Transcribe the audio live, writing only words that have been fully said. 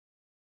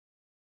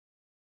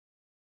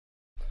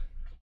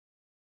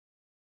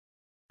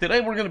Today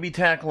we're going to be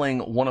tackling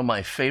one of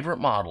my favorite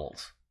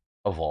models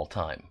of all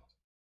time.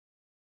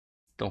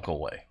 Don't go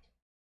away.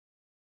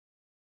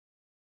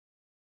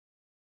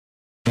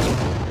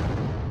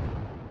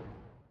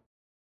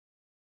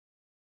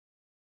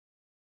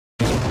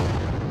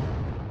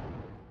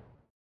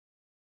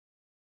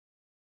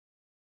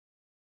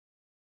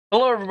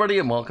 Hello everybody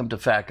and welcome to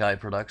Fat Guy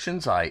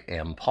Productions. I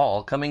am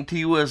Paul, coming to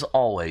you as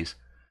always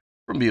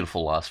from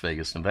beautiful Las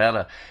Vegas,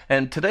 Nevada.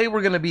 And today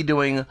we're going to be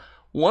doing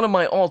one of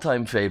my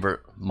all-time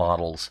favorite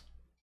models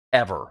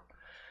ever.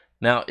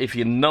 Now, if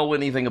you know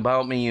anything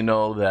about me, you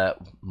know that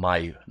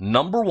my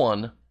number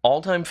one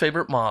all-time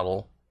favorite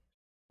model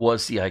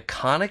was the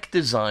iconic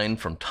design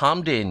from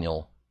Tom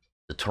Daniel,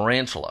 the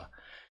Tarantula.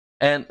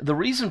 And the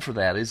reason for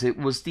that is it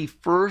was the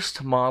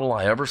first model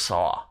I ever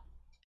saw.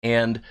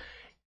 And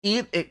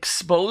it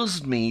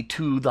exposed me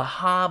to the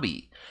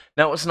hobby.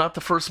 Now, it's not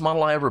the first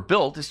model I ever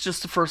built. It's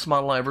just the first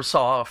model I ever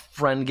saw. A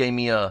friend gave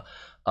me a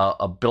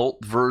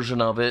built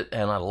version of it,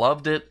 and I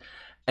loved it,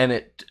 and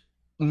it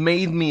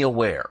made me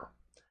aware.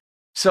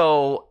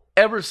 So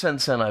ever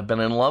since then, I've been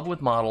in love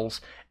with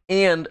models,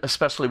 and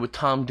especially with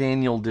Tom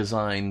Daniel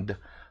designed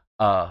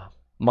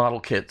model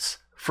kits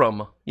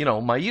from,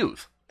 my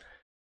youth.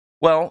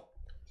 Well,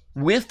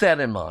 with that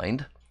in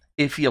mind,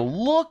 if you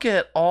look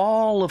at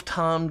all of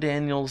Tom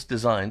Daniel's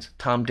designs,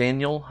 Tom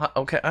Daniel,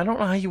 okay, I don't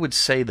know how you would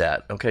say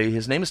that, okay?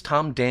 His name is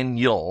Tom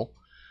Daniel.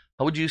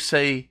 How would you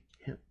say,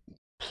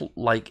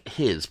 like,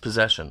 his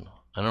possession?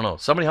 I don't know.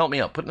 Somebody help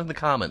me out. Put it in the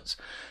comments.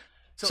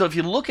 So if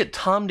you look at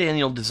Tom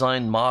Daniel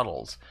designed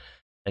models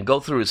and go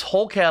through his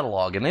whole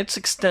catalog, and it's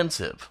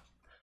extensive,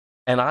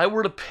 and I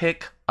were to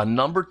pick a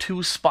number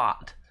 2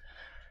 spot,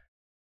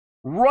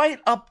 right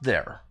up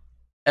there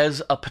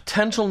as a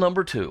potential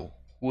number 2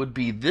 would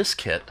be this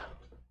kit,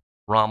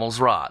 Rommel's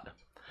Rod.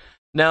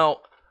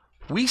 Now,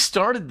 we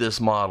started this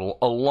model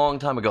a long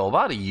time ago,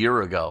 about a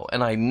year ago,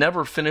 and I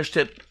never finished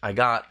it. I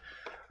got,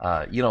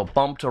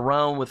 bumped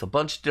around with a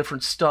bunch of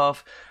different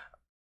stuff.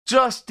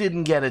 Just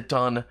didn't get it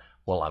done.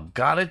 Well, I've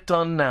got it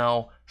done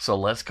now, so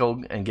let's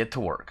go and get to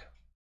work.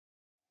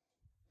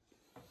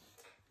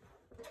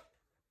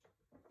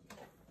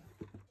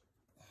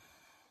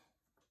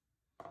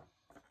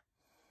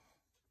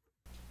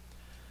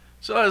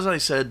 So as I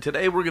said,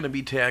 today we're going to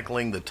be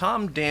tackling the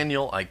Tom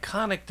Daniel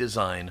iconic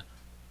design,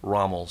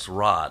 Rommel's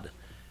Rod.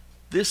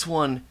 This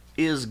one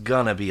is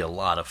gonna be a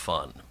lot of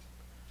fun.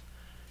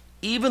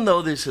 Even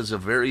though this is a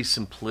very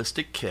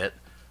simplistic kit,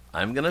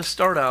 I'm going to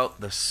start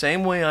out the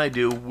same way I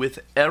do with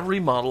every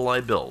model I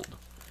build.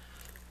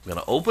 I'm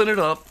going to open it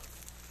up,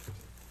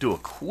 do a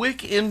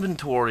quick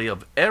inventory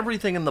of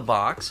everything in the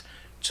box,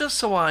 just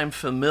so I'm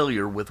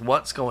familiar with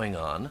what's going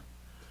on.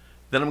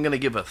 Then I'm going to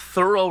give a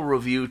thorough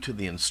review to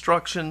the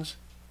instructions,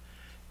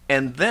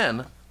 and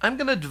then I'm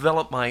going to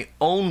develop my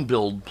own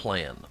build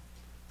plan.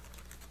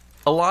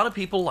 A lot of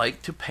people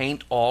like to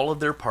paint all of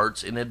their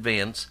parts in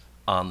advance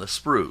on the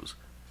sprues.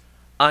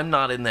 I'm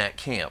not in that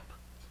camp.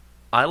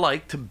 I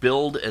like to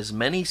build as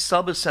many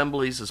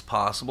sub-assemblies as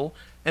possible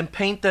and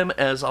paint them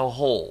as a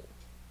whole.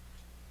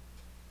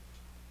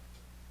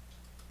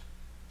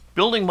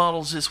 Building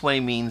models this way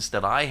means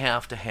that I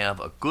have to have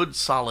a good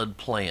solid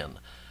plan.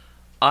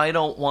 I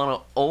don't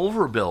want to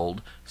overbuild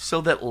so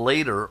that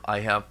later I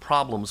have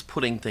problems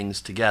putting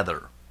things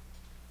together.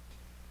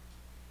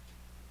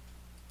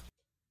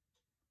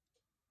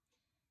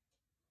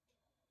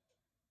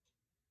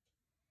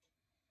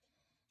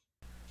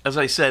 As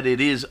I said,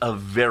 it is a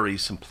very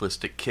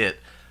simplistic kit.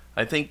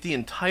 I think the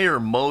entire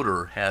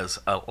motor has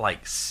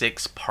like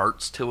 6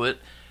 parts to it.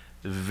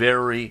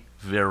 Very,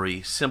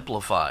 very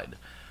simplified.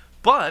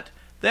 But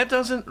that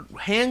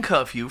doesn't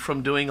handcuff you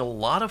from doing a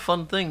lot of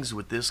fun things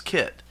with this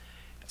kit.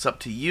 It's up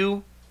to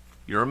you,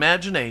 your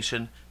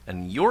imagination,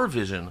 and your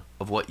vision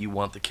of what you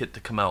want the kit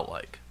to come out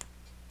like.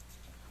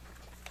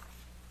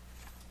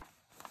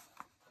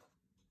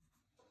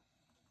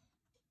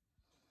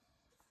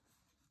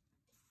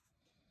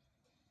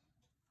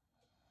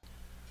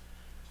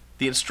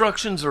 The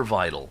instructions are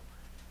vital.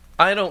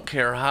 I don't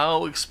care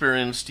how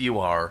experienced you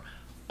are,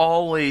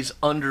 always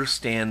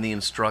understand the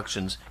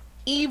instructions,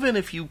 even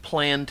if you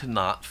plan to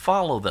not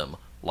follow them,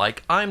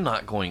 like I'm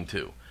not going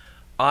to.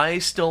 I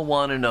still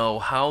want to know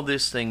how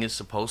this thing is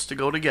supposed to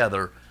go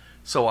together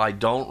so I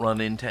don't run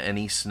into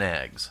any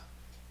snags.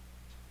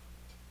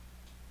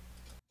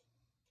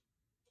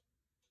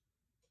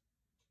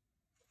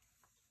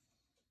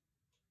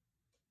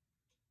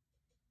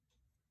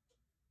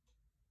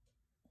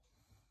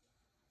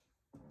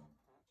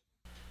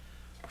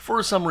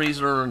 For some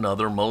reason or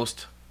another,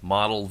 most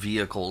model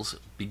vehicles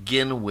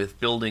begin with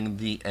building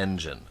the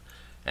engine,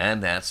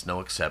 and that's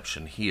no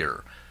exception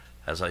here.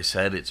 As I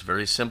said, it's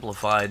very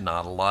simplified,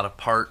 not a lot of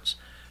parts,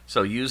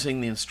 so using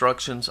the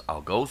instructions,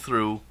 I'll go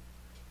through,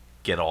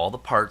 get all the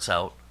parts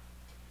out,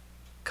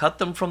 cut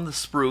them from the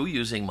sprue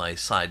using my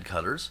side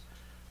cutters.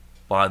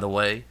 By the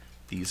way,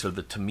 these are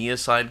the Tamiya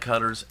side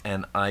cutters,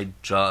 and I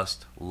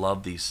just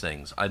love these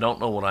things. I don't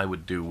know what I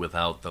would do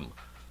without them.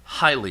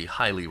 Highly,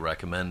 highly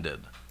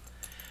recommended.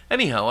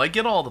 Anyhow, I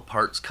get all the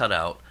parts cut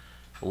out,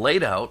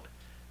 laid out,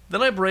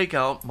 Then I break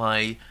out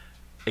my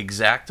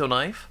X-Acto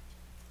knife.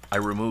 I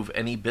remove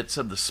any bits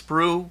of the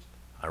sprue,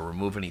 I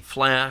remove any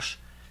flash,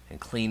 and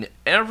clean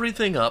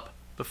everything up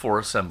before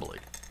assembly.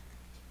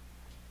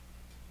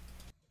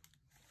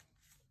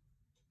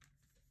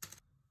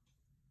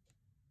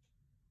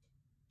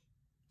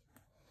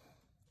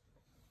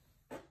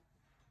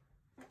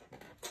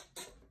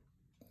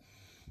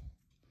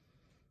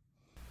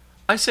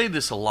 I say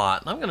this a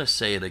lot, and I'm going to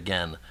say it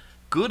again.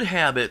 Good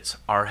habits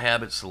are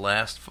habits that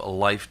last a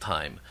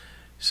lifetime.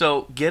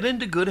 So get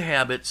into good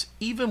habits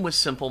even with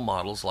simple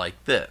models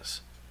like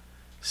this.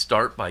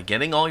 Start by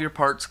getting all your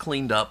parts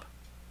cleaned up,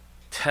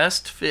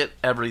 test fit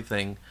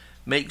everything,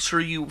 make sure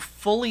you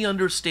fully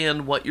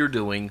understand what you're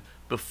doing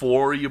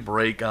before you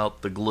break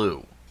out the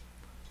glue.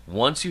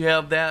 Once you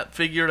have that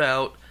figured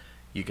out,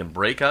 you can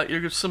break out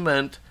your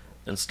cement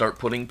and start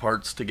putting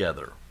parts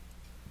together.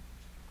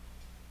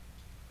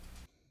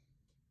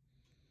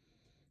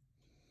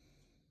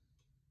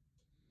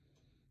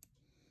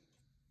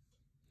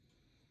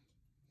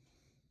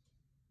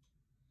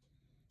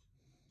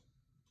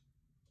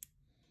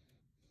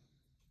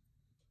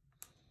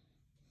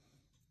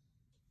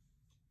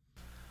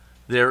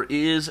 There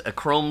is a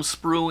chrome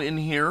sprue in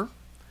here.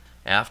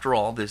 After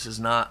all, this is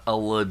not a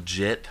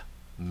legit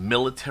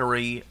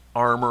military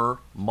armor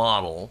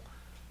model.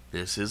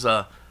 This is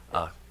a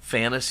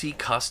fantasy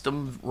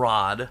custom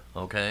rod,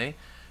 okay?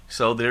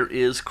 So there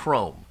is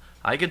chrome.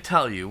 I can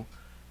tell you,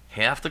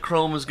 half the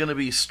chrome is going to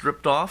be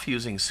stripped off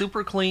using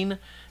super clean,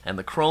 and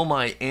the chrome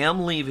I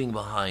am leaving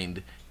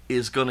behind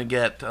is going to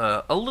get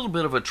a little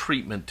bit of a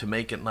treatment to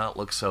make it not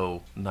look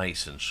so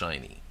nice and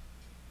shiny.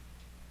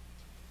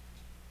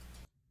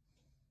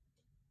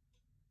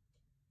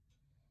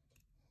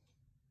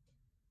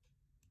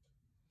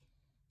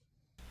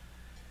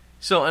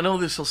 So I know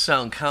this will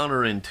sound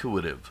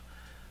counterintuitive,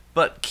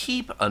 but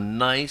keep a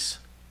nice,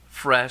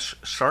 fresh,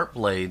 sharp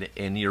blade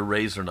in your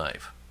razor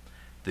knife.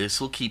 This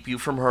will keep you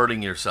from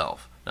hurting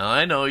yourself. Now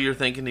I know you're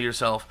thinking to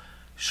yourself,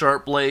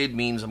 sharp blade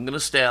means I'm going to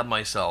stab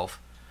myself,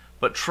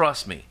 but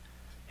trust me,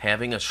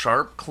 having a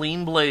sharp,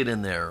 clean blade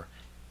in there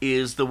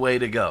is the way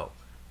to go.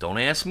 Don't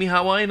ask me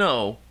how I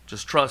know,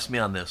 just trust me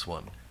on this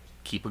one.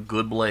 Keep a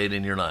good blade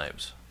in your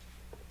knives.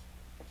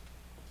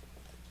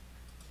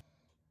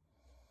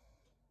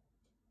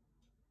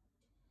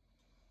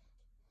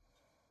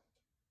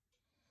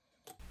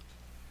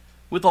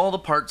 With all the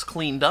parts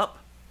cleaned up,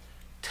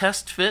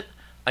 test fit,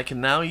 I can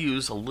now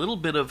use a little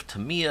bit of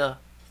Tamiya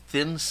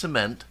thin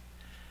cement,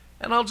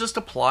 and I'll just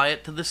apply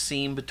it to the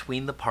seam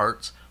between the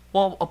parts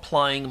while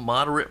applying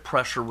moderate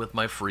pressure with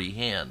my free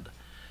hand.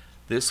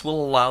 This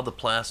will allow the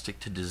plastic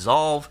to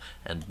dissolve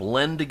and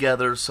blend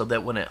together so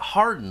that when it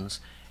hardens,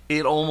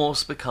 it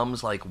almost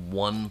becomes like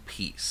one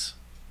piece.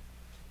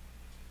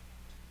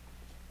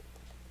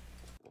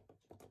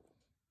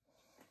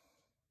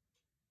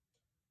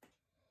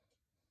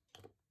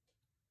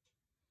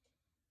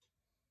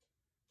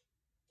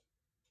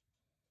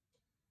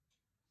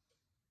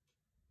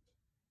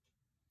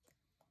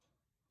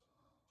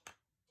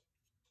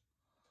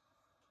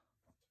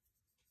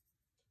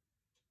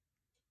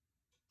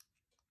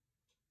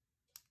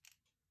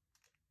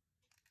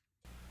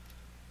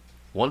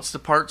 Once the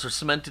parts are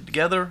cemented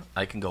together,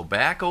 I can go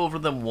back over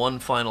them one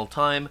final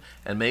time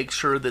and make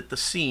sure that the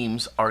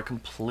seams are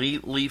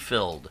completely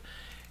filled.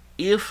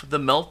 If the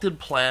melted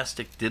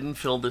plastic didn't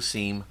fill the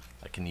seam,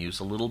 I can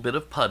use a little bit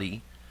of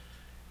putty,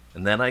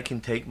 and then I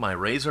can take my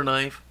razor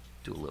knife,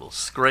 do a little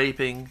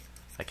scraping,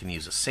 I can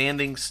use a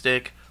sanding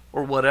stick,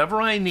 or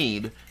whatever I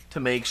need to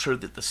make sure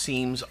that the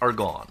seams are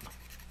gone.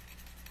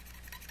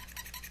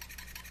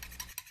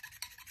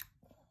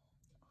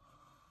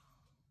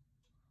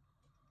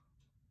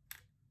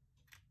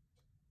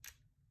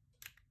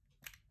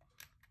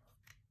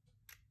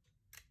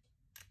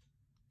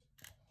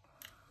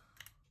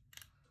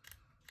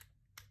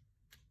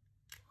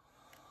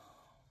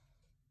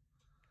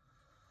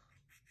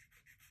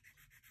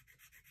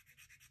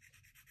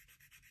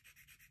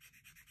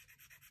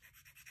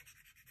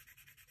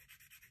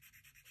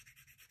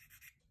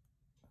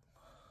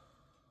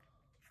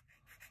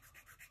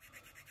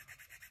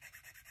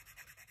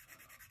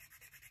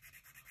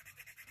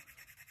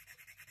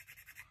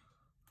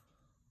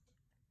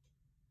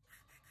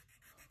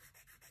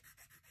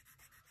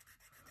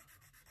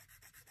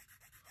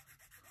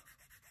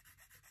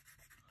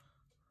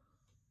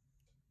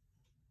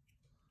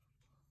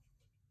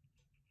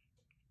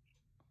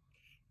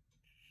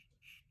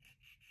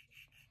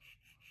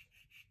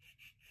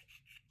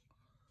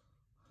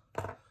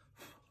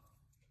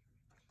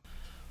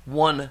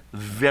 One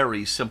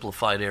very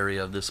simplified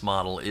area of this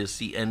model is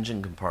the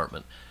engine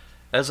compartment.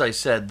 As I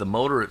said, the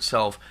motor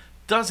itself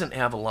doesn't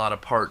have a lot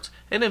of parts,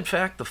 and in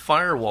fact the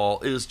firewall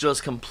is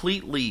just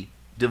completely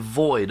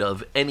devoid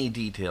of any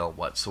detail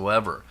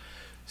whatsoever.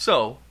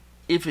 So,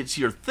 if it's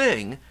your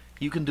thing,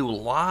 you can do a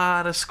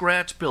lot of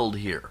scratch build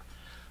here.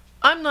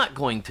 I'm not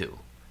going to.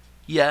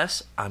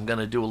 Yes, I'm going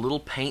to do a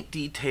little paint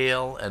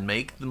detail and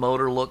make the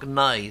motor look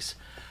nice,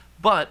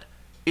 but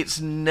It's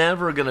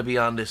never going to be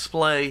on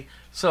display,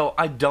 so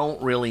I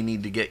don't really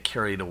need to get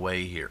carried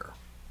away here.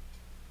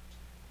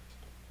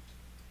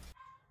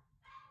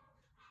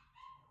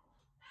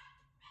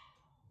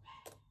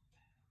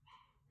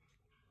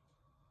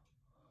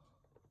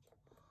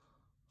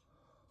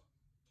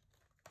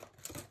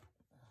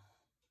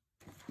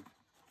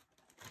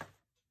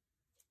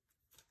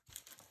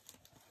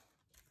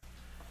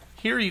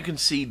 Here you can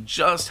see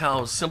just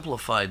how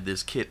simplified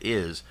this kit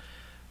is.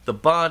 The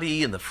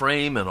body and the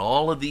frame and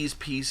all of these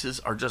pieces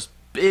are just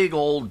big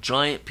old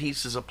giant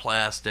pieces of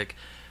plastic.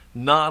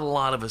 Not a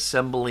lot of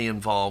assembly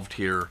involved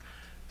here.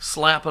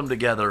 Slap them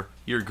together,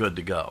 you're good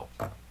to go.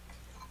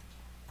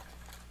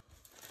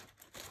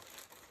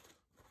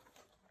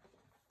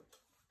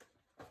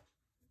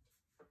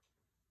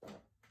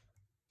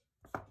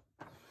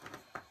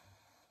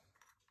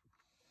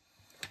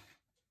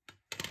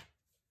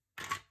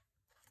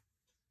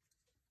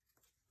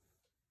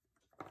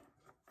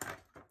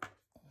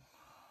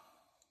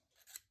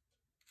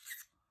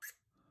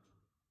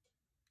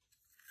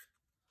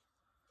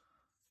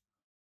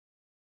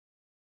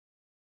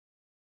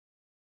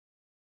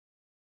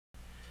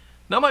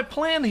 Now my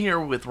plan here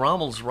with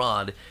Rommel's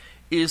rod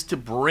is to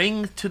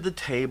bring to the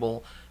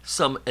table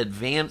some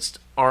advanced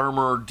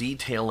armor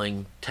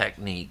detailing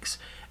techniques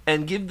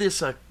and give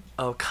this a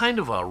kind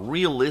of a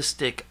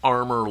realistic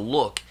armor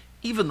look,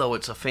 even though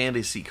it's a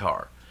fantasy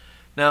car.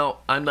 Now,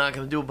 I'm not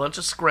going to do a bunch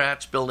of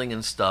scratch building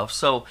and stuff,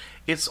 so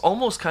it's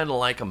almost kind of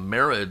like a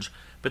marriage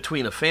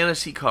between a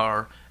fantasy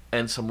car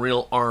and some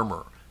real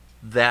armor.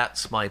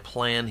 That's my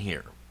plan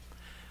here.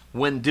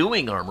 When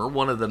doing armor,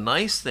 one of the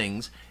nice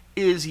things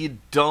is you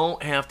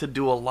don't have to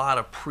do a lot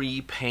of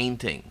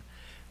pre-painting.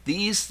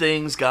 These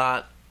things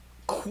got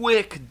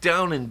quick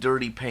down and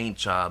dirty paint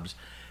jobs,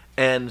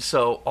 and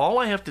so all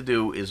I have to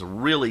do is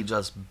really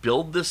just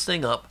build this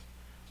thing up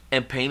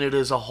and paint it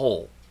as a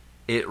whole.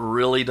 It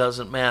really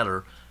doesn't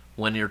matter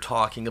when you're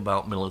talking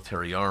about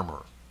military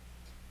armor.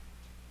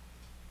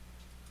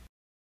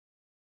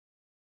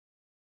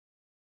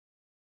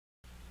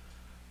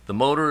 The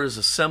motor is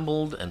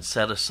assembled and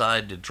set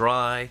aside to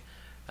dry,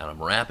 and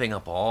I'm wrapping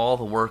up all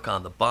the work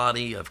on the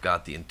body. I've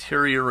got the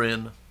interior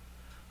in,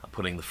 I'm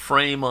putting the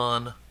frame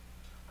on,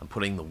 I'm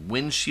putting the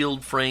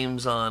windshield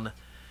frames on,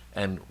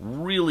 and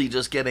really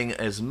just getting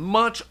as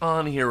much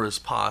on here as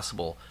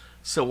possible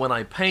so when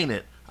I paint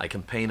it, I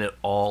can paint it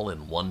all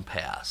in one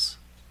pass.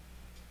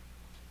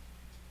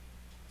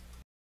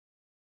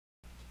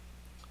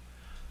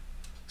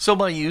 So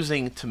by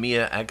using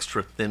Tamiya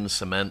extra thin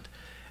cement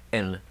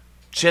and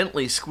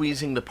gently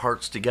squeezing the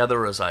parts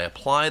together as I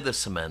apply the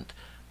cement,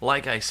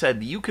 like I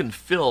said, you can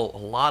fill a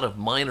lot of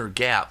minor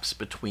gaps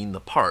between the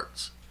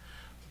parts.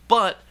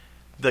 But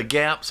the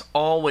gaps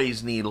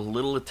always need a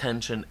little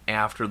attention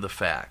after the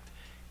fact.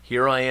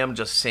 Here I am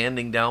just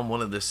sanding down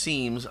one of the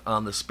seams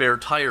on the spare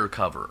tire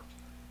cover.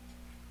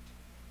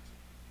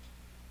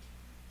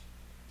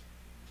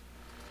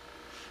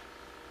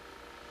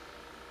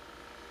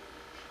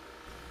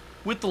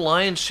 With the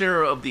lion's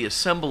share of the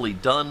assembly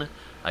done,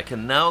 I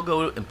can now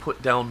go and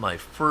put down my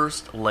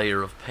first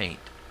layer of paint.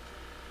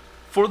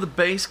 For the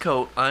base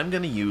coat, I'm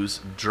going to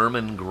use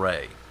German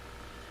gray.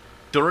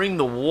 During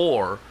the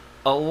war,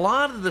 a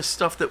lot of the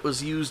stuff that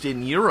was used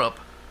in Europe,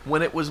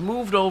 when it was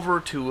moved over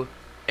to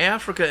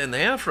Africa and the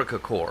Africa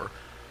Corps,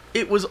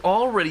 it was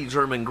already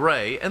German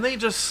gray, and they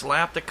just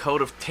slapped a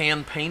coat of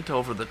tan paint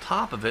over the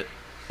top of it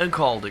and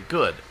called it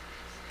good.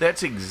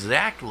 That's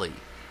exactly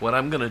what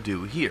I'm going to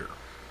do here.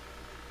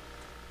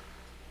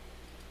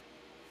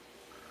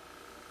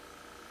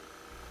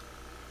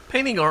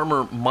 Painting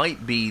armor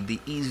might be the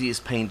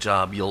easiest paint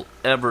job you'll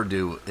ever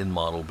do in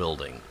model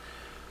building,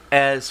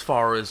 as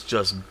far as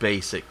just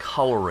basic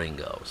coloring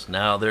goes.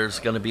 Now, there's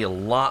going to be a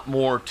lot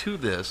more to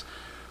this,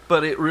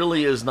 but it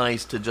really is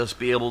nice to just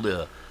be able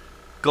to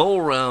go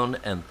around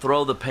and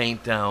throw the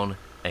paint down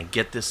and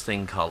get this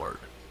thing colored.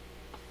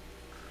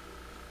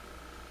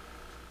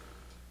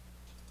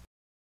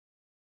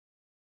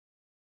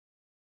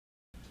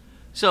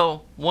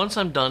 So, once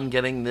I'm done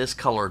getting this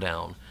color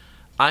down,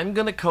 I'm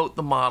going to coat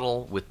the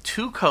model with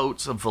 2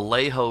 coats of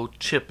Vallejo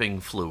chipping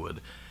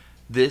fluid.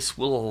 This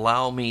will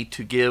allow me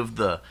to give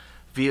the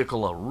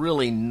vehicle a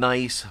really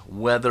nice,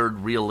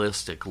 weathered,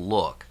 realistic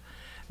look.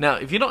 Now,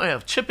 if you don't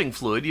have chipping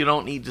fluid, you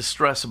don't need to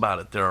stress about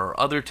it. There are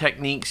other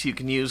techniques you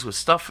can use with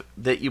stuff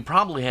that you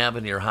probably have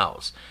in your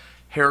house.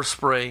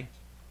 Hairspray,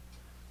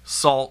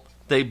 salt,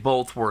 they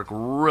both work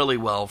really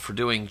well for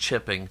doing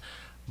chipping.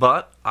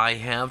 But I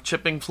have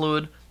chipping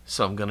fluid,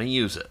 so I'm going to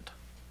use it.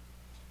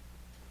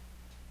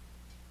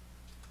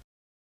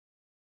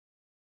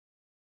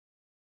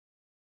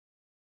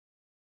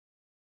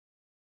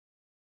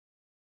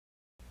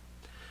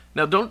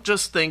 Now, don't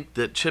just think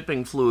that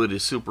chipping fluid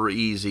is super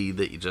easy,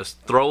 that you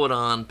just throw it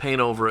on, paint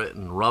over it,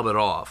 and rub it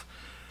off.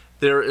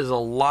 There is a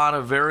lot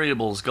of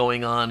variables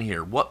going on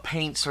here. What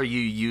paints are you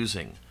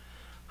using?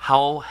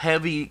 How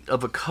heavy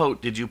of a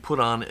coat did you put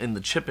on in the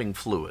chipping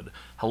fluid?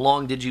 How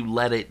long did you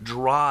let it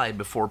dry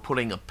before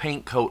putting a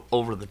paint coat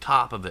over the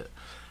top of it?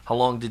 How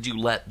long did you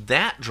let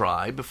that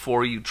dry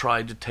before you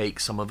tried to take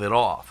some of it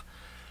off?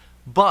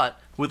 But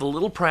with a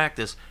little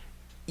practice,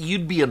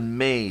 you'd be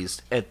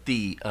amazed at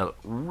the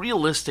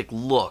realistic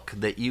look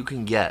that you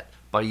can get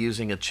by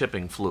using a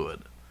chipping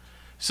fluid.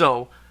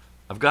 So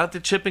I've got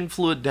the chipping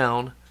fluid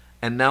down,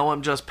 and now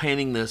I'm just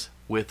painting this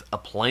with a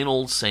plain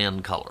old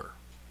sand color.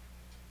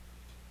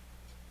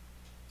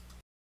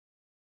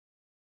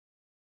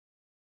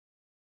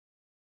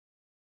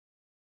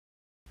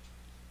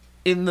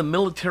 In the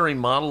military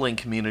modeling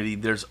community,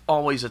 there's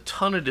always a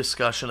ton of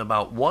discussion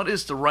about what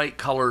is the right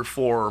color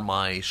for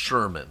my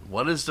Sherman,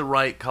 what is the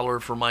right color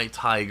for my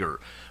Tiger,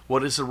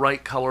 what is the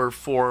right color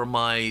for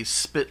my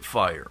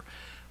Spitfire.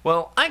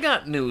 Well, I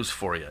got news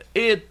for you.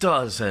 It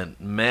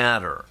doesn't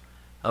matter.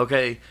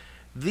 Okay?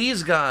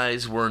 These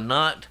guys were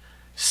not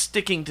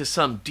sticking to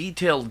some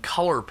detailed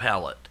color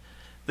palette.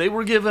 They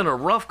were given a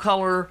rough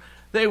color,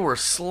 they were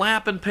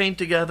slapping paint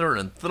together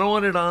and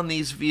throwing it on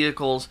these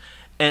vehicles,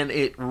 and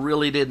it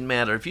really didn't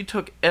matter. If you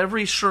took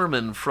every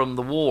Sherman from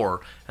the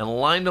war and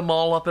lined them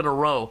all up in a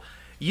row,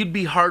 you'd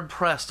be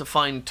hard-pressed to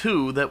find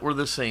two that were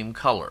the same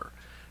color.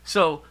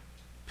 So,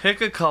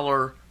 pick a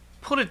color,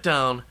 put it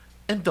down,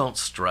 and don't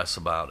stress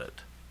about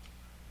it.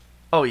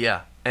 Oh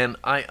yeah, and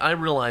I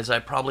realize I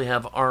probably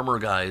have armor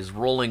guys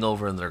rolling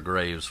over in their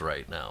graves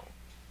right now.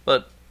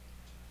 But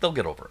they'll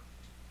get over it.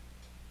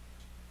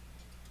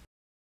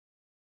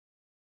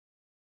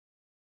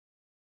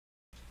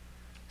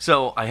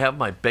 So I have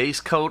my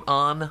base coat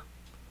on,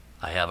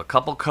 I have a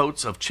couple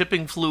coats of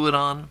chipping fluid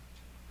on,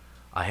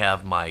 I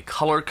have my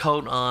color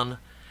coat on,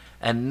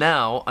 and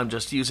now I'm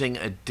just using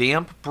a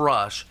damp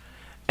brush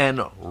and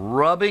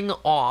rubbing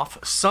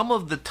off some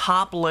of the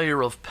top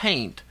layer of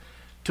paint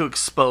to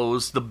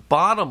expose the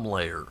bottom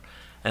layer.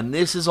 And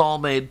this is all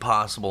made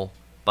possible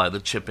by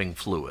the chipping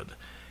fluid.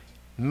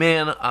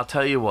 Man, I'll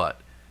tell you what,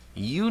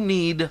 you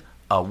need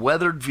a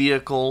weathered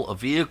vehicle, a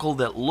vehicle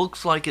that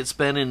looks like it's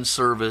been in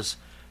service.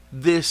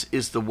 This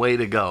is the way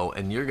to go,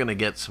 and you're going to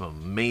get some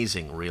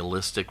amazing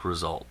realistic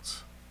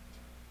results.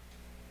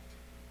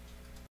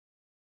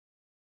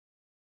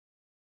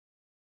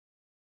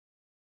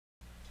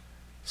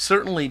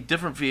 Certainly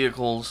different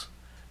vehicles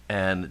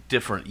and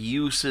different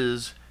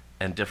uses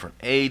and different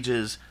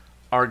ages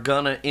are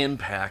going to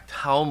impact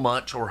how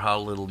much or how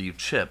little you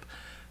chip.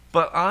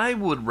 But I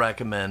would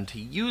recommend to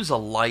use a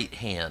light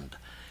hand.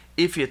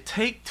 If you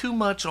take too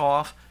much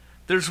off,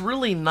 there's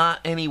really not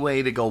any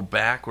way to go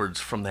backwards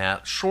from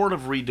that, short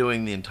of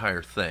redoing the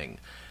entire thing.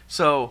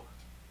 So,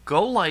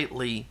 go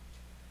lightly,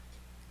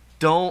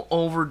 don't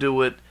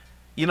overdo it.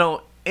 You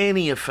know,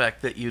 any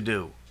effect that you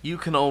do, you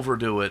can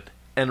overdo it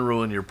and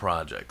ruin your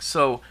project.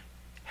 So,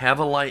 have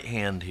a light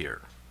hand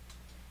here.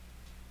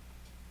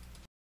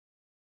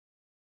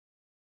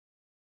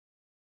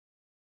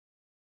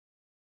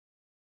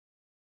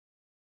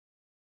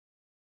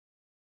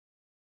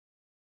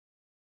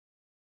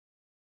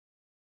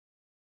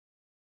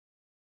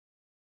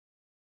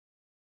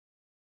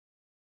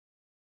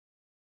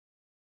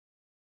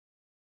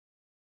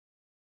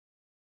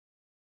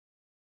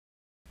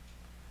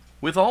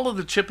 With all of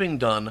the chipping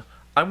done,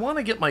 I want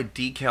to get my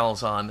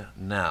decals on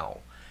now.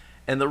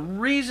 And the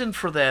reason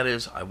for that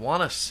is I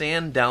want to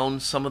sand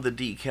down some of the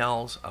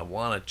decals, I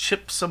want to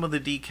chip some of the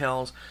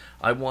decals,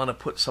 I want to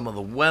put some of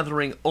the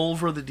weathering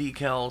over the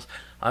decals.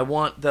 I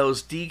want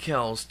those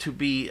decals to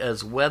be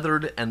as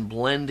weathered and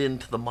blend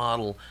into the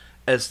model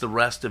as the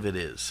rest of it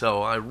is.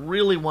 So I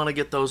really want to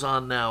get those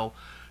on now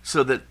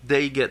so that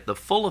they get the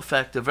full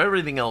effect of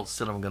everything else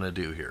that I'm going to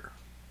do here.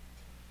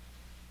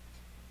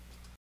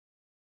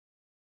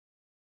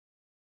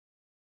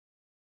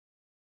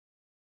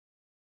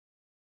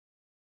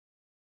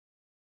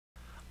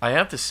 I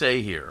have to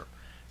say here,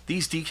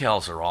 these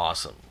decals are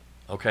awesome,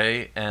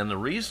 okay? And the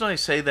reason I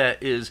say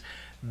that is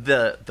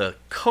the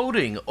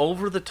coating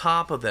over the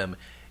top of them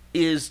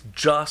is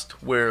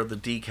just where the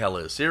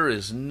decal is. There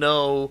is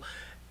no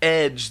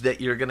edge that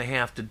you're going to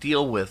have to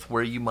deal with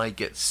where you might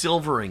get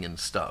silvering and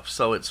stuff.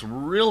 So it's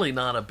really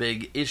not a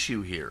big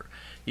issue here.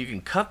 You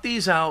can cut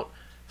these out,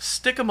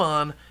 stick them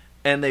on,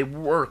 and they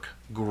work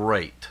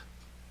great.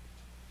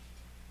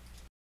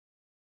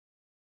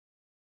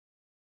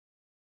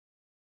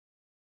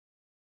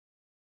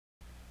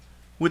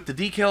 With the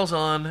decals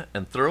on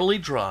and thoroughly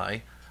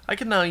dry, I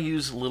can now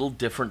use little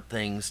different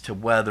things to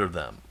weather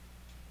them.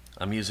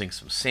 I'm using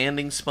some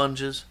sanding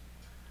sponges,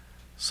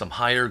 some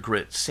higher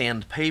grit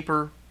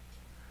sandpaper,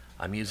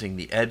 I'm using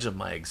the edge of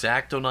my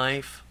X-Acto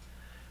knife,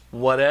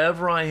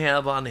 whatever I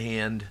have on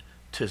hand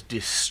to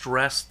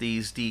distress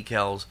these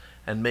decals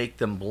and make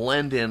them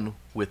blend in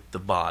with the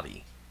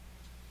body.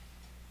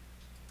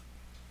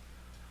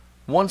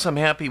 Once I'm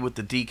happy with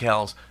the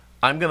decals,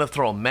 I'm going to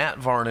throw matte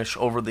varnish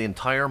over the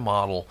entire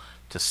model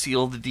to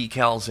seal the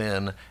decals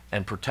in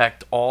and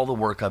protect all the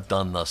work I've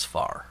done thus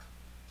far.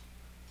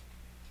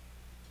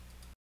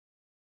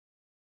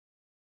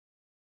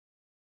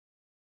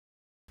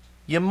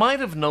 You might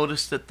have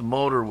noticed that the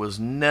motor was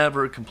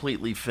never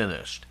completely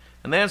finished,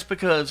 and that's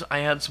because I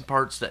had some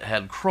parts that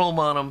had chrome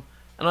on them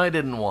and I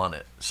didn't want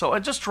it. So I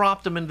just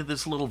dropped them into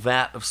this little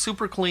vat of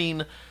super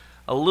clean.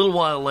 A little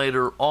while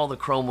later, all the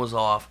chrome was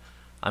off.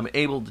 I'm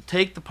able to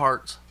take the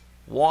parts,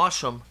 wash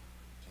them,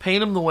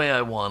 paint them the way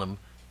I want them,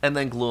 and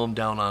then glue them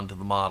down onto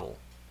the model.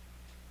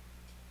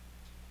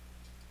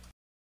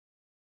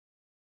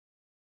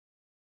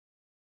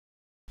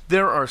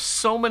 There are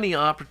so many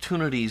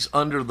opportunities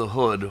under the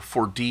hood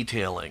for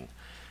detailing.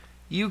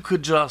 You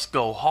could just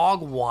go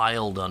hog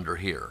wild under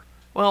here.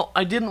 Well,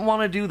 I didn't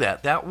want to do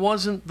that. That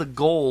wasn't the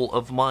goal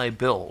of my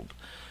build.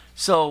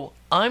 So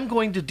I'm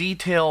going to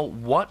detail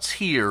what's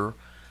here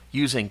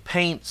using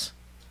paints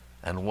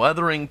and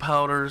weathering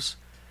powders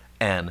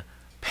and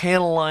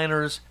panel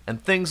liners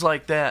and things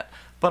like that,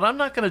 but I'm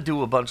not going to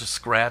do a bunch of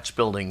scratch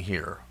building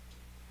here.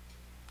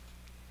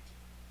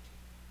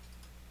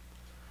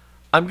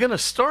 I'm going to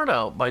start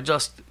out by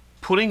just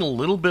putting a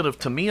little bit of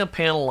Tamiya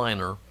panel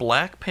liner,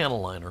 black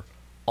panel liner,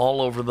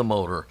 all over the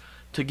motor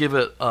to give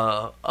it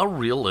a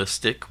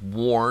realistic,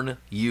 worn,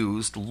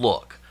 used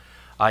look.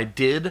 I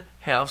did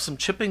have some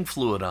chipping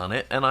fluid on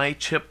it, and I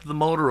chipped the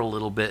motor a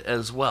little bit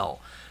as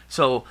well.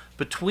 So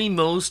between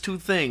those two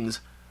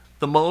things,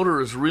 the motor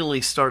is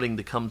really starting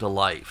to come to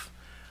life.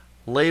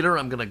 Later,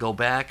 I'm going to go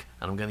back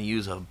and I'm going to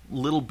use a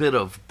little bit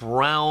of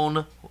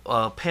brown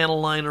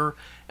panel liner,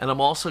 and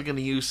I'm also going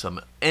to use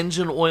some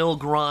engine oil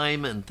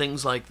grime and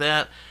things like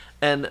that.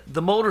 And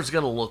the motor's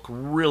going to look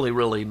really,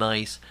 really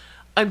nice.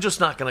 I'm just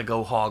not going to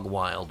go hog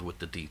wild with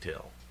the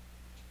detail.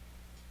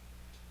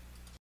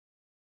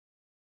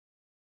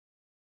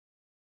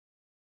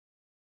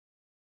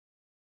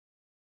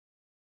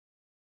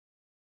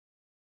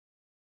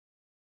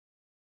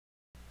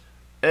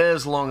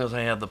 As long as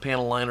I have the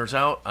panel liners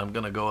out, I'm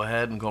going to go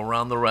ahead and go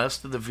around the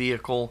rest of the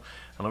vehicle,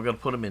 and I'm going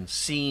to put them in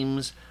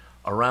seams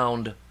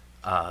around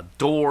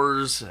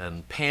doors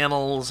and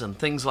panels and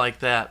things like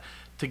that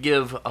to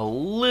give a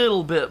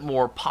little bit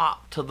more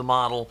pop to the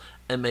model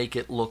and make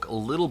it look a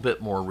little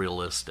bit more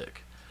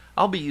realistic.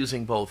 I'll be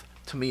using both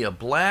Tamiya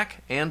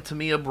black and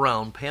Tamiya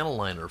brown panel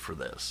liner for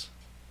this.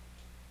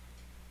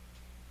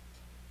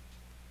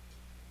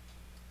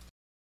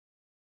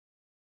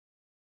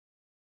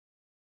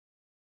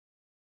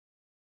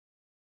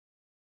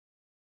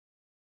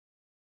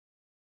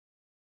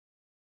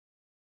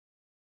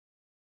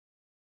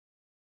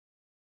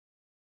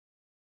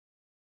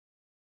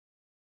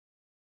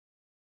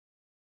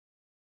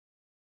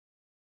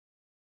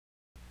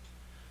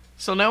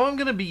 So now I'm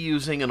going to be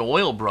using an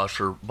oil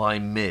brusher by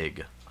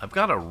MIG. I've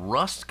got a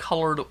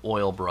rust-colored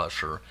oil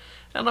brusher,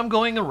 and I'm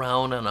going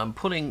around and I'm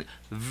putting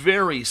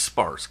very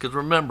sparse, because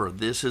remember,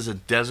 this is a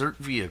desert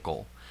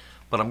vehicle,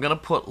 but I'm going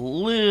to put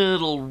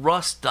little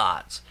rust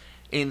dots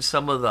in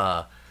some of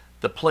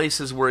the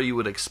places where you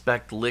would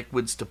expect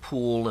liquids to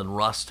pool and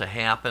rust to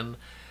happen.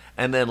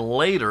 And then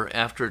later,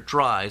 after it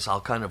dries,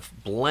 I'll kind of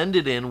blend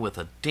it in with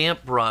a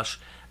damp brush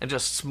and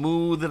just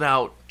smooth it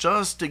out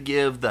just to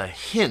give the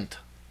hint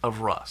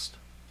of rust.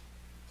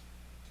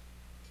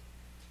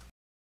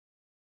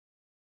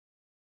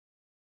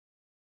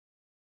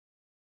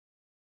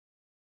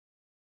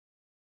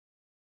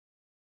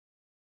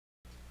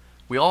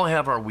 We all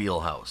have our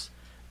wheelhouse,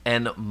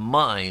 and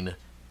mine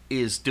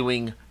is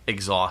doing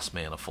exhaust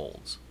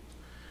manifolds.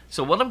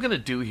 So what I'm going to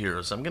do here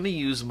is I'm going to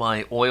use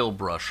my oil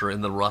brusher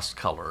in the rust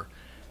color,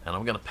 and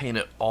I'm going to paint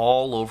it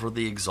all over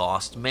the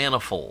exhaust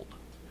manifold.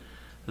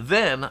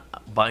 Then,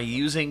 by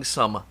using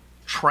some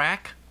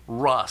track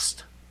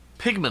rust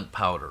pigment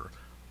powder,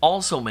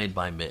 also made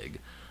by MIG,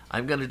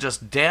 I'm going to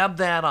just dab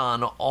that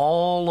on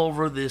all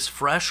over this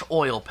fresh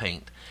oil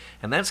paint,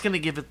 and that's going to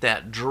give it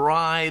that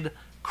dried,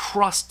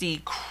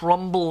 crusty,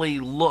 crumbly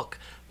look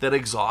that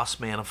exhaust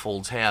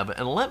manifolds have.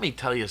 And let me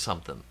tell you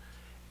something,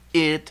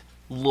 it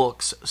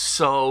looks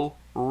so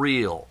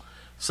real.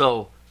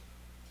 So,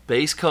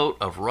 base coat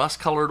of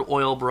rust-colored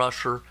oil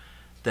brusher,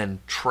 then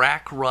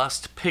track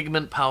rust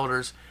pigment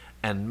powders,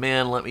 and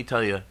man, let me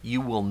tell you,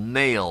 you will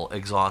nail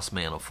exhaust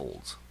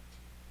manifolds.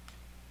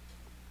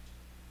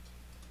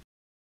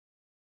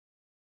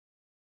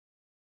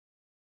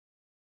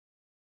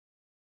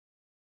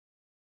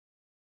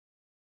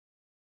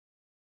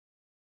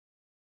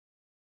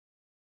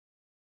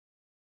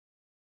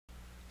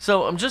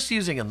 So I'm just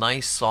using a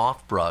nice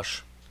soft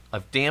brush.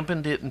 I've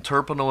dampened it in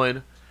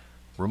Turpenoid,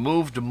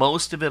 removed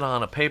most of it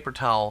on a paper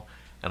towel,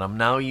 and I'm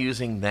now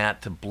using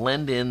that to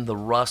blend in the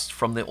rust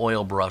from the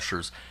oil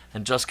brushers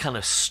and just kind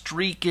of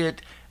streak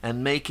it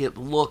and make it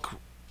look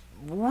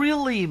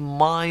really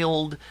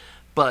mild,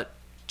 but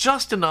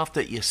just enough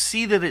that you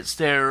see that it's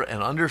there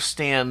and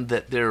understand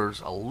that there's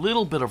a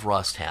little bit of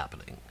rust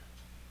happening.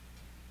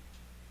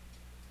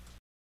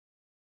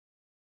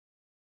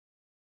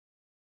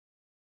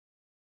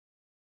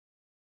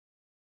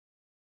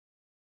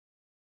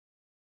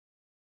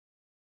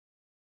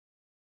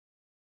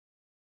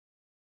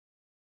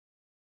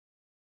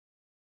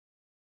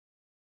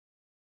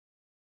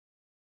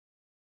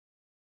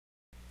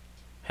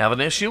 Have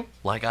an issue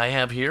like I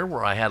have here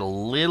where I had a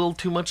little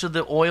too much of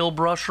the oil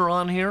brusher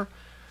on here?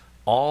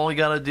 All you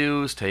gotta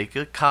do is take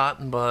a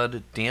cotton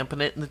bud,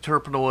 dampen it in the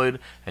turpenoid,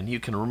 and you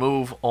can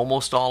remove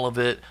almost all of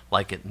it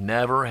like it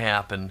never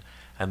happened,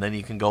 and then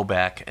you can go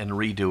back and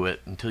redo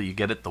it until you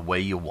get it the way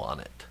you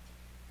want it.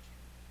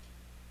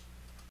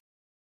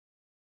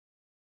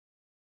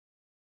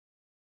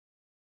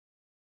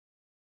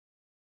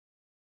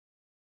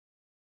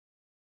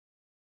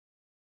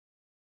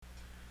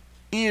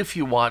 If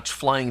you watch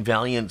Flying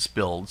Valiant's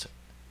builds,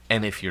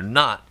 and if you're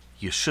not,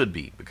 you should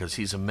be, because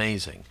he's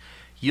amazing,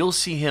 you'll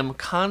see him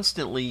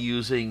constantly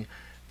using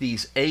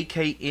these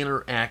AK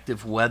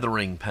Interactive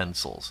weathering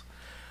pencils.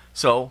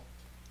 So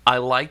I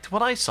liked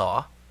what I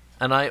saw,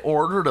 and I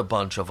ordered a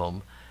bunch of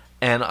them,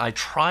 and I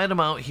tried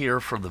them out here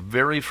for the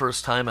very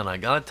first time, and I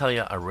gotta tell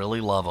you, I really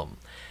love them.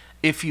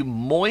 If you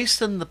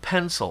moisten the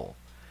pencil,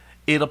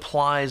 it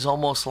applies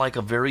almost like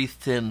a very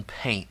thin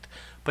paint.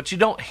 But you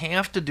don't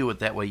have to do it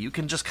that way. You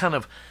can just kind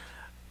of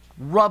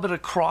rub it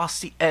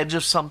across the edge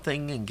of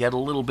something and get a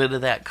little bit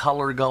of that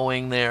color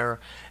going there.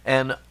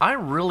 And I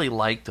really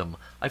liked them.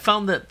 I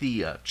found that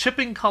the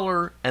chipping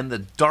color and the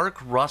dark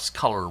rust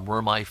color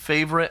were my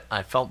favorite.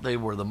 I felt they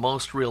were the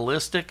most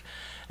realistic,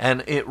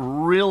 and it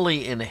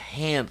really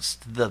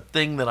enhanced the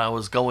thing that I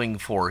was going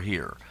for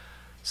here.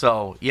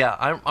 So yeah,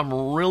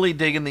 I'm really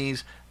digging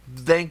these.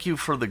 Thank you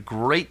for the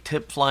great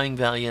tip, Flying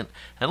Valiant.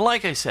 And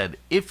like I said,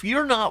 if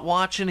you're not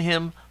watching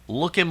him,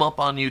 look him up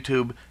on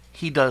YouTube.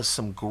 He does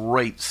some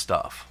great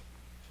stuff.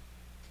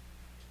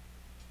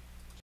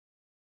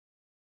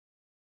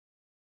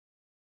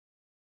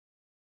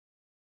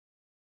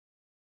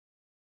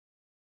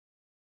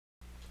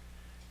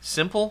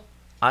 Simple?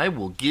 I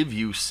will give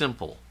you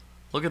simple.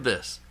 Look at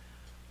this.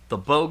 The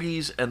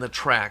bogies and the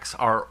tracks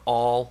are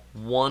all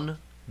one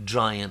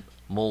giant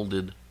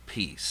molded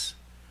piece.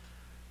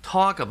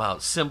 Talk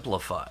about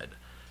simplified.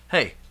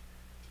 Hey,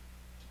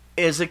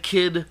 as a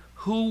kid,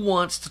 who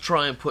wants to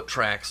try and put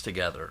tracks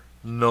together?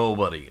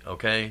 Nobody,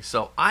 okay?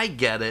 So I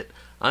get it.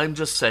 I'm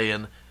just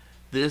saying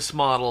this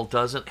model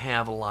doesn't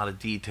have a lot of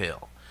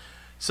detail.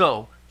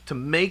 So to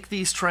make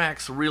these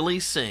tracks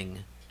really sing,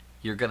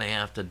 you're going to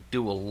have to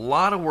do a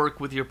lot of work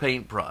with your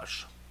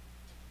paintbrush.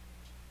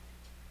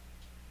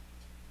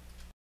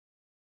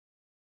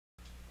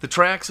 The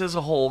tracks as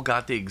a whole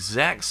got the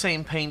exact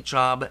same paint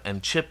job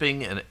and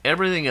chipping and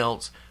everything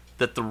else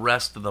that the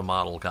rest of the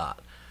model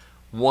got.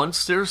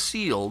 Once they're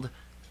sealed,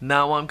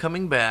 now I'm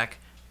coming back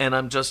and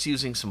I'm just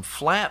using some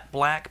flat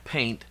black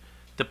paint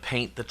to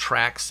paint the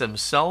tracks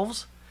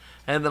themselves,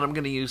 and then I'm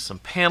going to use some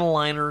panel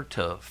liner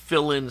to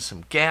fill in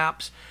some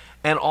gaps,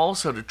 and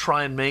also to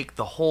try and make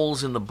the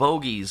holes in the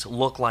bogies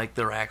look like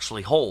they're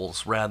actually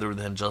holes rather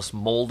than just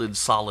molded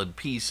solid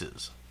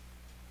pieces.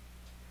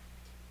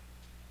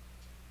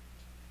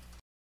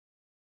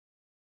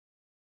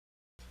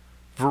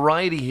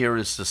 Variety here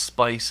is the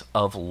spice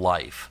of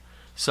life.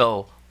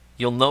 So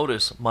you'll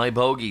notice my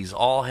bogies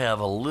all have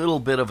a little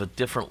bit of a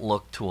different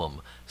look to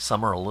them.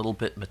 Some are a little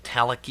bit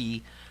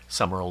metallic-y,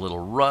 some are a little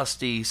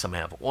rusty, some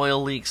have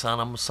oil leaks on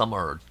them, some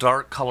are a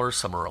dark color,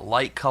 some are a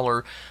light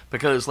color.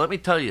 Because let me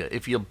tell you,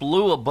 if you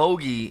blew a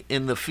bogie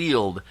in the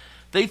field,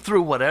 they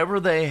threw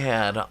whatever they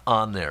had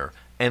on there,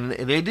 and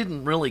they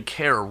didn't really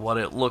care what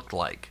it looked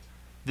like.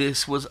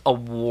 This was a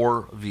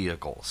war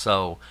vehicle,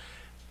 so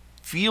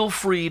feel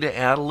free to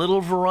add a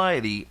little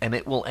variety, and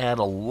it will add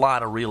a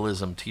lot of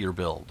realism to your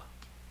build.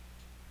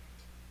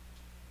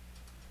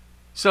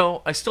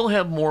 So I still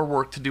have more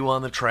work to do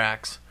on the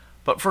tracks,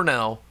 but for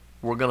now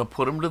we're going to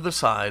put them to the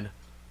side,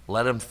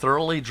 let them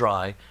thoroughly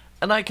dry,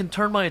 and I can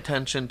turn my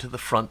attention to the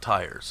front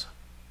tires.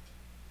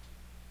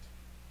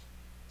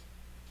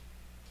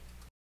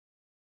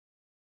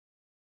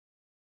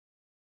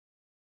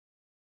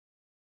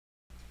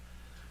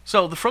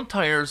 So the front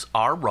tires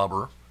are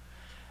rubber,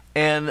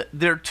 and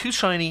they're too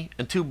shiny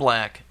and too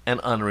black and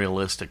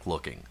unrealistic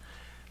looking.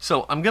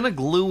 So I'm going to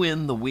glue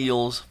in the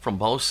wheels from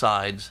both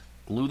sides,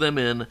 glue them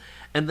in,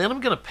 and then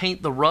I'm going to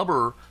paint the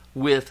rubber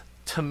with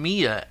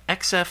Tamiya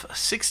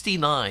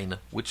XF69,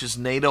 which is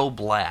NATO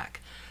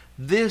black.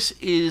 This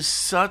is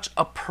such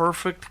a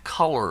perfect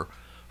color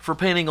for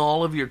painting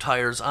all of your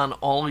tires on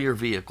all your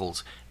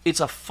vehicles. It's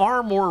a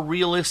far more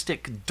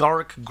realistic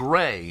dark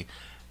gray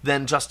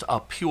than just a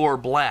pure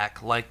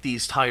black like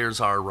these tires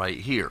are right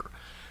here.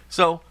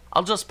 So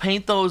I'll just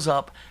paint those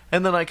up,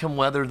 and then I can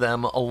weather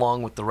them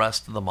along with the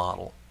rest of the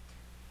model.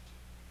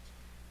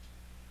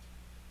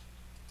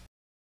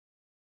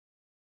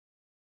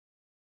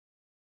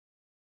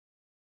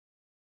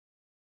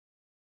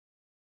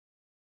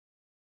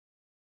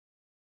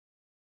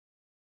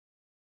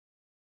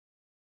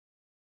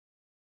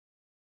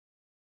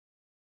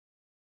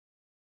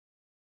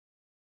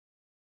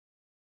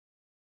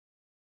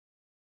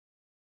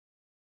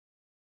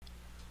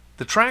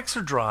 The tracks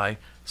are dry,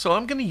 so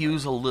I'm going to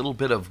use a little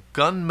bit of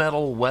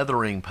gunmetal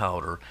weathering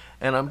powder,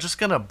 and I'm just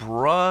going to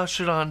brush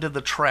it onto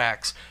the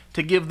tracks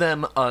to give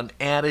them an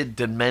added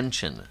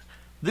dimension.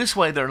 This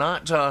way they're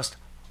not just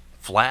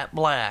flat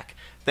black,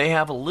 they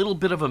have a little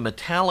bit of a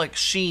metallic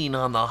sheen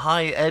on the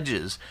high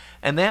edges,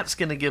 and that's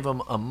going to give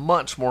them a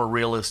much more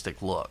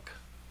realistic look.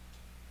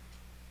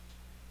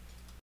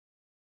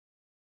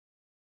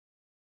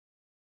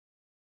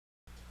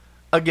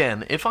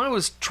 Again, if I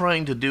was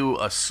trying to do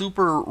a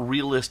super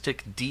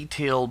realistic,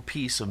 detailed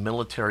piece of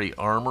military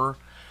armor,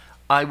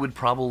 I would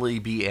probably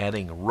be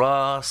adding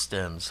rust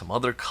and some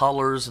other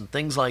colors and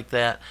things like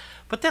that.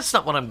 But that's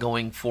not what I'm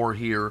going for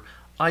here.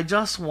 I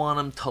just want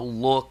them to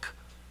look,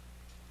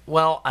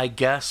 well, I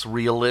guess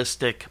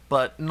realistic,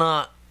 but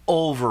not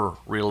over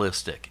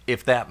realistic,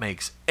 if that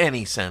makes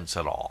any sense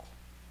at all.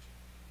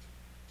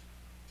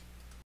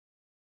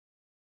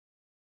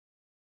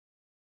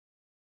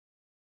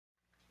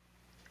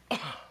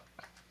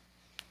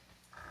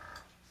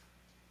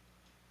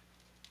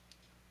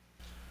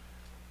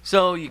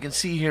 So you can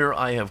see here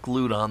I have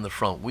glued on the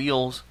front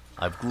wheels,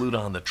 I've glued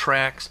on the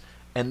tracks,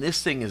 and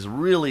this thing is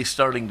really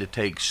starting to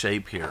take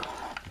shape here.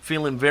 I'm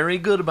feeling very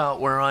good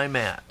about where I'm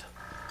at.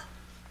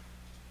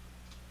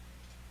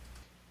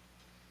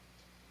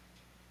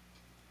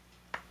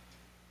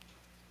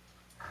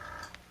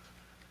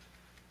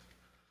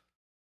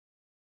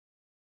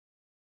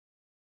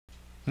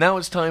 Now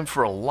it's time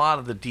for a lot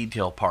of the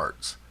detail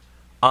parts.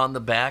 On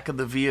the back of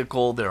the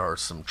vehicle there are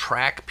some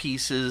track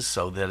pieces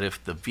so that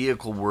if the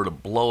vehicle were to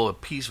blow a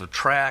piece of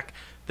track,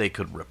 they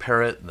could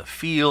repair it in the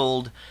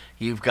field.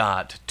 You've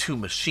got 2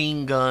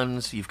 machine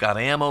guns, you've got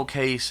ammo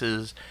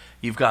cases,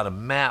 you've got a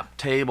map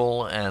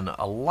table, and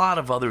a lot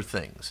of other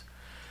things.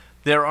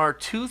 There are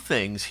 2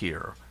 things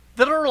here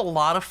that are a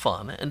lot of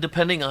fun, and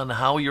depending on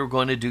how you're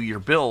going to do your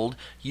build,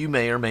 you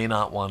may or may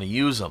not want to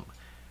use them.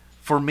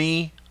 For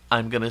me,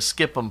 I'm going to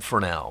skip them for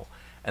now.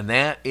 And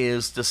that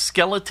is the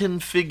skeleton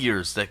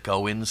figures that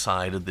go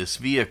inside of this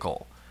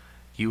vehicle.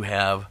 You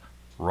have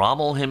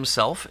Rommel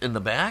himself in the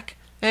back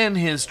and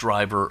his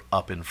driver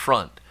up in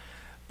front.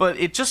 But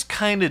it just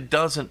kind of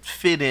doesn't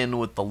fit in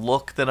with the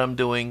look that I'm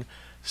doing,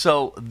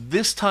 so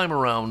this time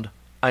around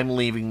I'm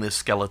leaving the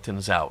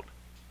skeletons out,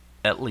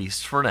 at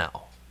least for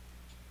now.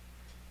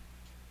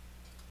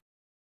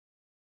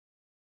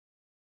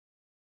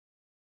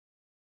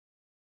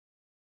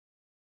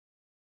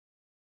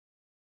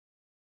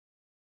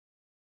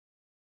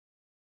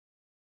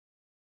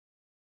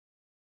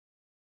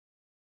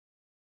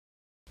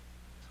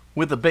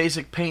 With a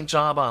basic paint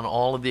job on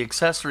all of the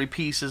accessory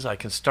pieces, I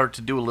can start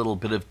to do a little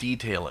bit of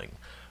detailing.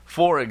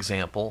 For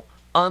example,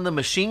 on the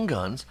machine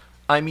guns,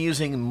 I'm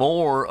using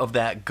more of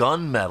that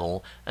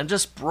gunmetal and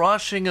just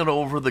brushing it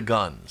over the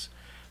guns.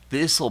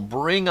 This will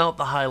bring out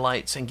the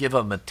highlights and give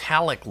a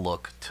metallic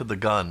look to the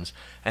guns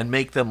and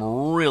make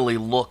them really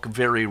look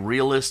very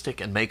realistic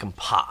and make them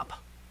pop.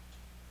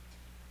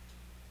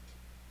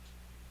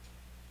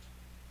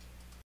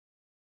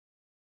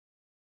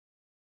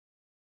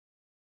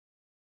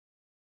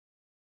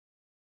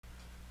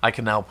 I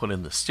can now put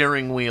in the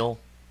steering wheel,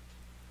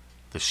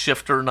 the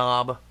shifter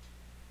knob,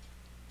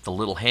 the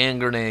little hand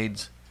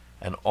grenades,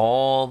 and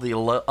all the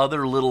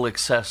other little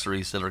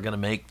accessories that are going to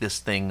make this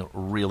thing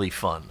really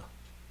fun.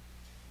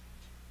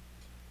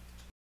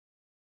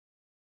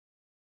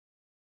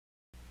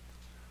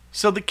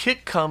 So the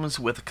kit comes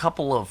with a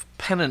couple of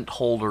pennant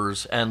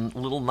holders and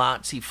little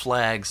Nazi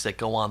flags that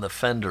go on the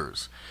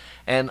fenders,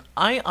 and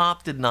I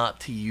opted not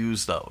to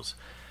use those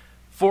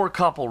for a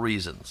couple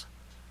reasons.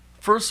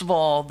 First of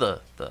all,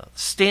 the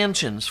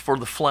stanchions for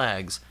the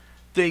flags,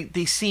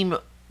 they seem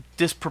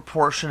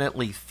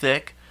disproportionately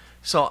thick,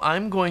 so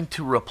I'm going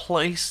to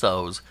replace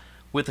those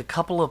with a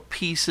couple of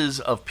pieces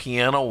of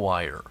piano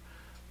wire.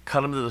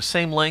 Cut them to the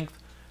same length,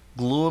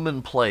 glue them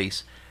in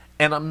place,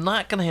 and I'm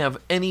not going to have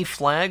any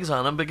flags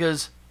on them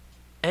because,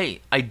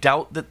 hey, I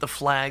doubt that the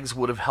flags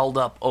would have held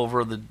up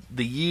over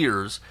the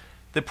years.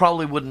 They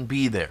probably wouldn't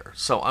be there,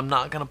 so I'm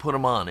not going to put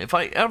them on. If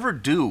I ever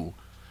do,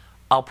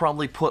 I'll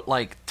probably put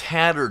like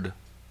tattered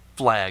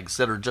flags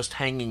that are just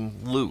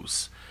hanging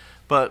loose.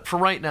 But for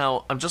right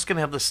now, I'm just going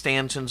to have the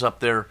stanchions up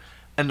there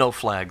and no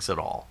flags at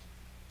all.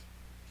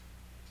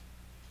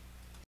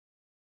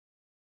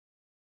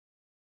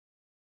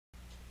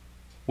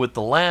 With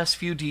the last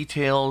few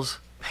details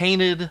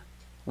painted,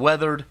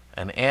 weathered,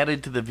 and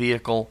added to the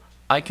vehicle,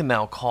 I can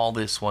now call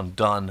this one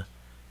done.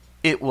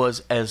 It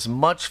was as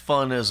much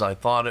fun as I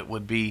thought it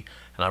would be,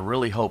 and I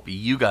really hope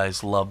you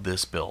guys love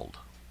this build.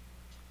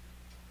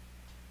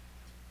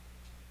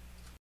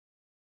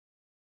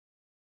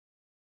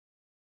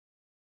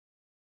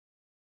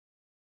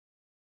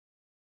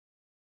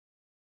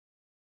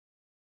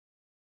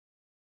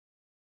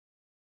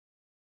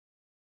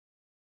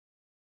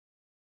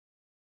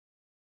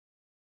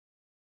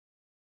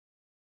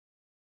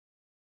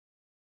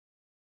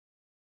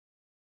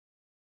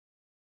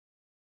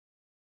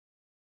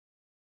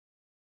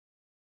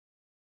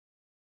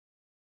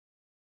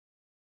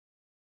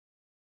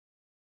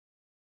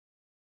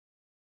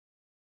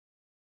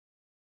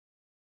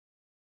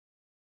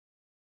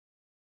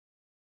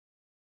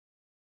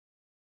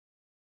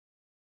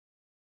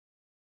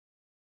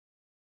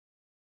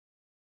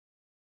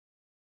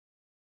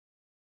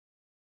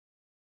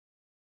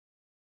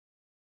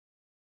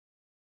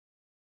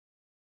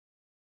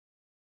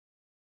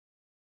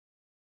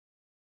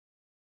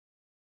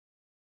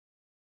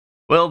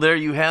 Well, there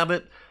you have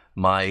it,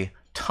 my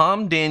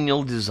Tom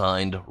Daniel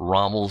designed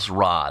Rommel's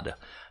rod.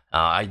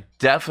 I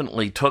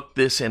definitely took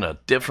this in a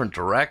different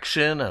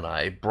direction, and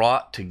I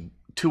brought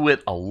to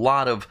it a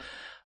lot of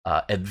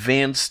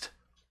advanced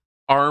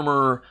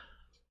armor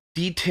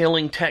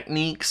detailing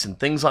techniques and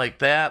things like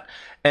that,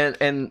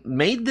 and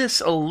made this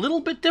a little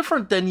bit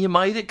different than you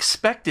might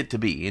expect it to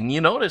be. And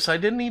you notice I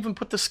didn't even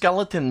put the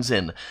skeletons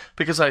in,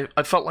 because I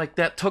felt like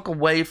that took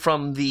away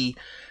from the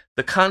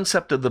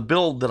concept of the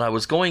build that I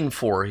was going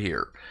for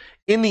here.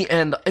 In the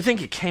end, I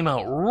think it came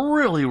out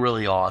really,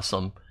 really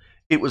awesome.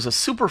 It was a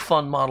super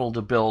fun model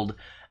to build,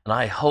 and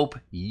I hope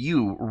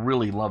you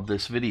really love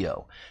this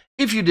video.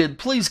 If you did,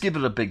 please give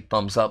it a big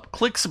thumbs up,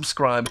 click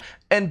subscribe,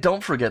 and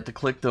don't forget to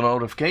click the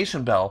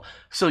notification bell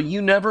so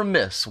you never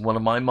miss one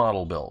of my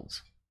model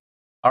builds.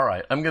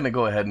 Alright, I'm going to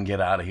go ahead and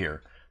get out of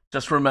here.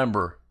 Just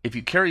remember, if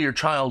you carry your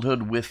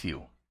childhood with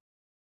you,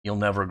 you'll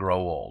never grow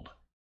old.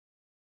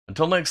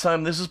 Until next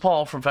time, this is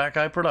Paul from Fat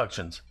Guy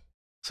Productions,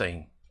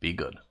 saying be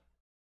good.